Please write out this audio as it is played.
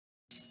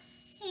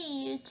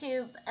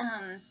YouTube.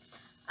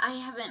 I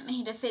haven't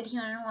made a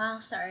video in a while,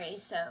 sorry.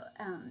 So,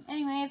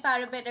 anyway, I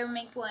thought I'd better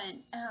make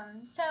one.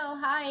 So,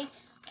 hi,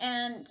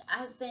 and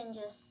I've been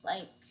just,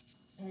 like,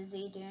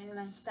 busy doing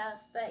my stuff,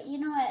 but you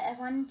know what, I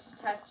wanted to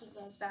talk to you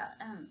guys about,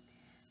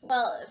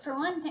 well, for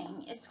one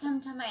thing, it's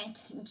come to my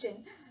attention,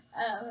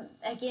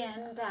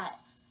 again, that,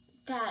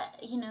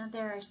 you know,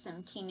 there are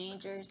some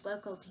teenagers,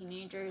 local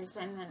teenagers,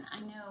 and then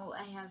I know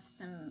I have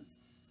some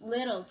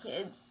little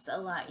kids, a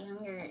lot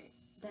younger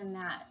than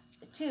that,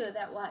 too,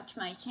 that watch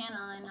my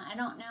channel, and I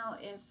don't know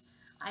if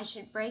I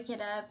should break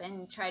it up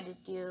and try to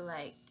do,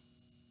 like,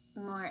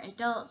 more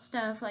adult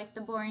stuff, like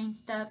the boring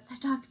stuff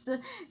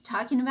that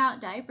talking about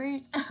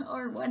diapers,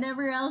 or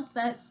whatever else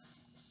that's,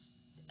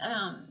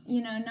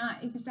 you know,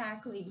 not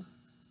exactly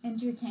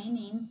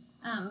entertaining.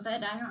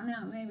 But I don't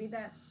know, maybe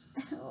that's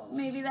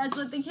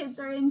what the kids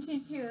are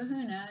into too.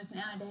 Who knows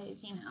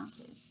nowadays, you know,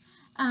 kids.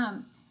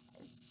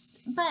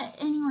 But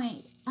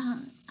anyway,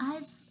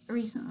 I've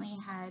recently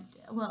had,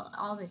 well,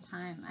 all the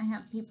time, I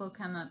have people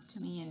come up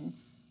to me and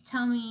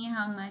tell me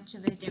how much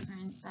of a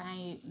difference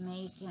I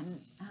make, and,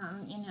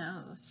 you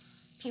know,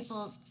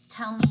 people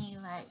tell me,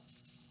 like,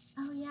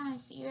 oh yeah, I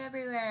see you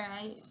everywhere,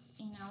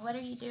 you know, what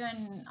are you doing,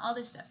 and all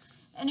this stuff.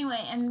 Anyway,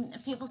 and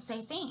people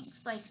say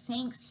thanks, like,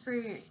 thanks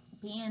for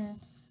being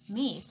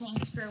me,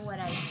 thanks for what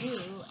I do,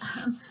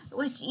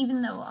 which,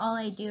 even though all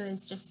I do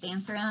is just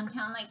dance around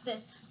town like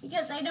this,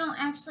 because I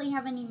don't actually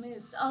have any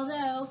moves,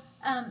 although,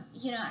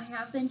 you know, I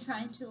have been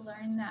trying to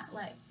learn that,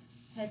 like,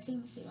 head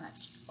thing. See,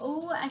 watch.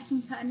 Oh, I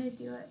can kind of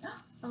do it.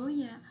 Oh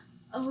yeah,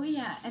 oh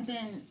yeah, and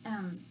then,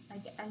 I'm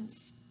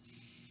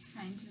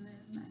trying to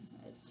move my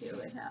head too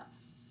without,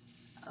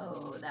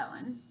 oh, that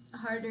one's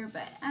harder,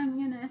 but I'm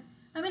gonna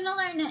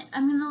learn it.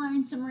 I'm gonna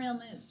learn some real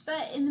moves,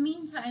 but in the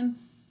meantime,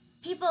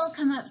 people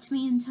come up to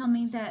me and tell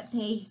me that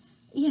they,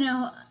 you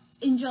know,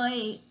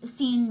 enjoy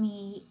seeing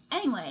me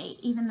anyway,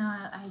 even though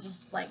I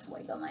just, like,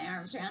 wiggle my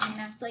arms around and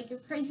act like a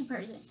crazy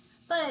person.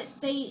 But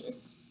they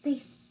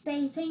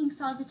say thanks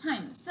all the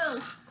time. So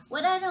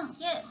what I don't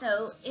get,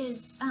 though,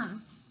 is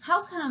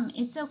how come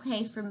it's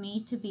okay for me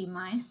to be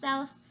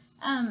myself,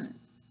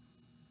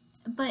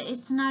 but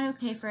it's not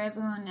okay for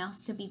everyone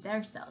else to be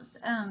themselves?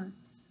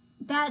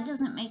 That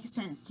doesn't make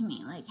sense to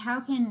me. Like, how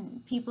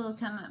can people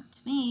come up to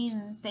me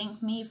and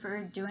thank me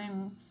for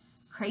doing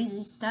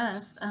crazy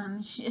stuff,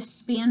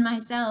 just being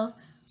myself,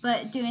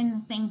 but doing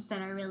the things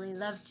that I really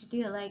love to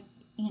do? Like,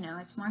 you know,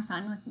 it's more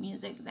fun with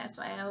music. That's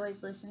why I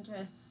always listen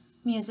to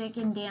music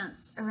and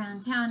dance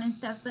around town and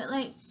stuff. But,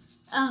 like,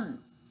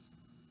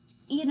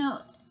 you know,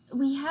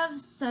 we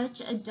have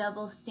such a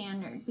double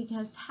standard,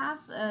 because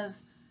half of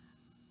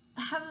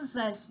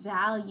us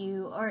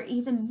value, or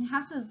even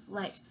half of,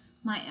 like,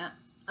 my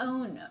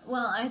own,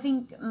 well, I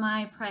think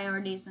my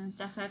priorities and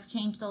stuff have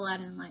changed a lot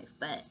in life,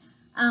 but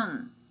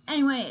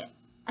anyway,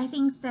 I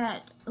think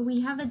that we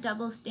have a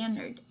double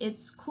standard.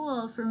 It's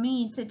cool for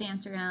me to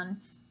dance around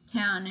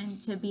town and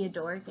to be a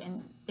dork,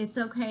 and it's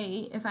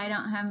okay if I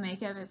don't have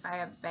makeup, if I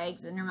have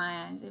bags under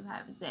my eyes, if I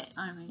have a zit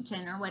on my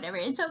chin or whatever.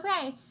 It's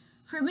okay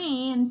for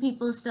me, and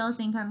people still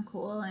think I'm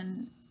cool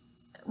and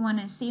want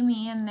to see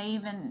me, and they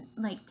even,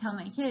 like, tell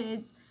my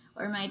kids,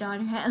 or my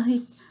daughter at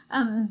least,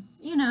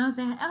 you know,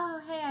 that,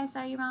 oh, hey, I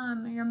saw your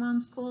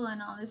mom's cool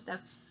and all this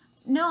stuff.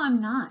 No, I'm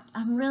not.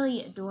 I'm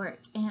really a dork,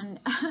 and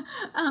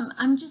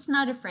I'm just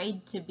not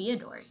afraid to be a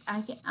dork.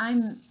 I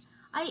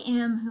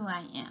am who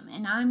I am,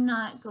 and I'm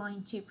not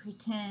going to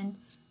pretend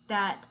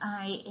that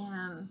I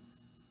am,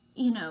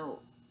 you know,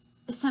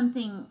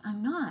 something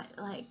I'm not.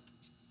 Like,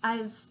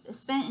 I've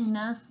spent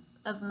enough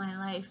of my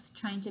life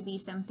trying to be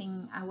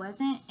something I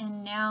wasn't,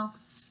 and now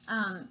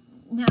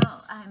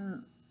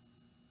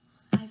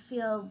I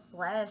feel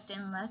blessed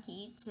and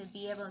lucky to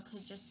be able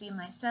to just be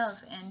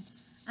myself,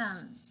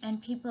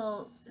 and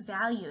people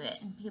value it,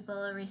 and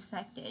people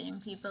respect it,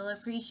 and people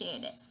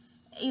appreciate it,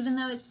 even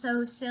though it's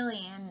so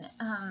silly.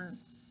 And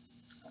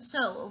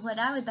so what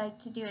I would like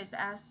to do is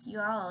ask you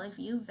all, if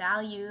you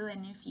value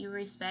and if you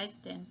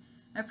respect and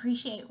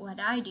appreciate what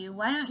I do,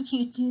 why don't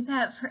you do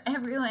that for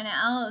everyone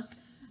else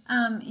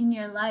in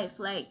your life?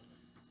 Like,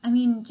 I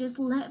mean, just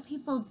let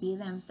people be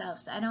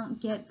themselves. I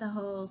don't get the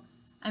whole,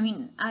 I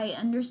mean, I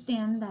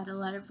understand that a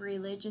lot of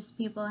religious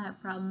people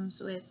have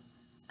problems with,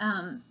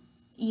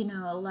 you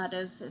know, a lot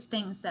of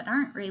things that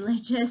aren't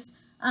religious,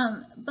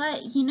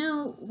 but you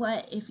know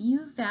what, if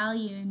you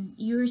value and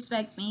you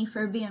respect me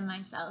for being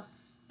myself,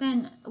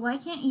 then why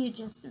can't you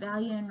just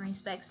value and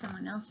respect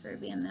someone else for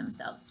being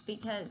themselves?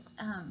 Because,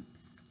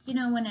 you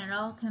know, when it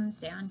all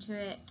comes down to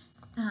it,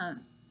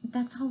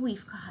 that's all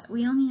we've got.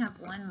 We only have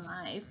one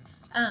life.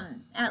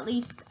 At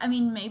least, I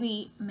mean,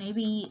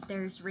 maybe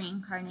there's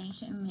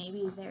reincarnation,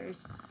 maybe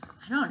there's,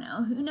 I don't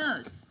know, who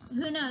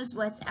knows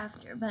what's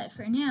after, but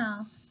for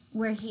now,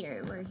 we're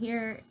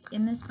here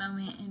in this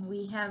moment, and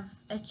we have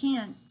a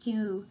chance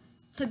to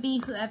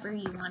be whoever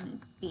you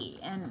want to be,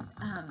 and,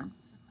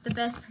 the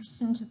best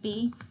person to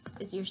be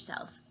is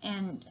yourself.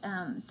 And,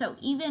 so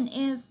even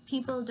if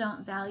people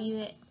don't value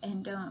it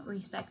and don't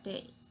respect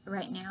it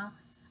right now,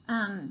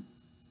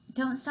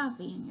 don't stop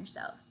being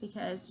yourself,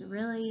 because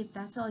really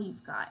that's all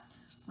you've got.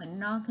 When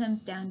it all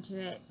comes down to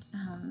it,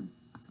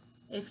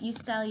 if you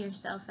sell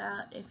yourself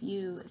out, if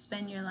you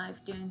spend your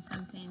life doing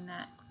something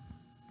that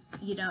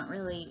you don't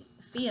really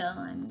feel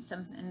and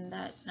something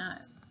that's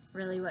not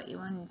really what you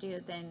want to do,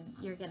 then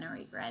you're going to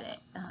regret it.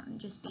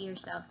 Just be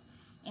yourself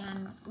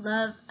and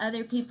love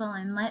other people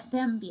and let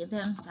them be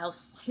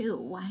themselves too.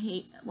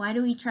 Why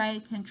do we try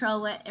to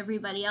control what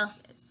everybody else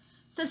is?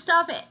 So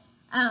stop it.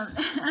 All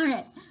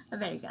right, I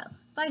better go.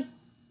 Bye.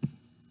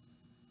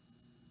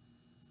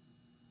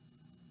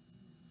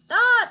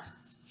 Stop!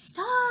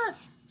 Stop!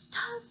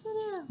 Stop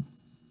video.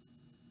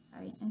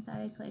 Sorry, I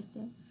thought I clicked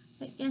it,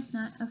 but guess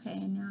not.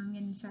 Okay, now I'm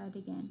going to try it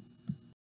again.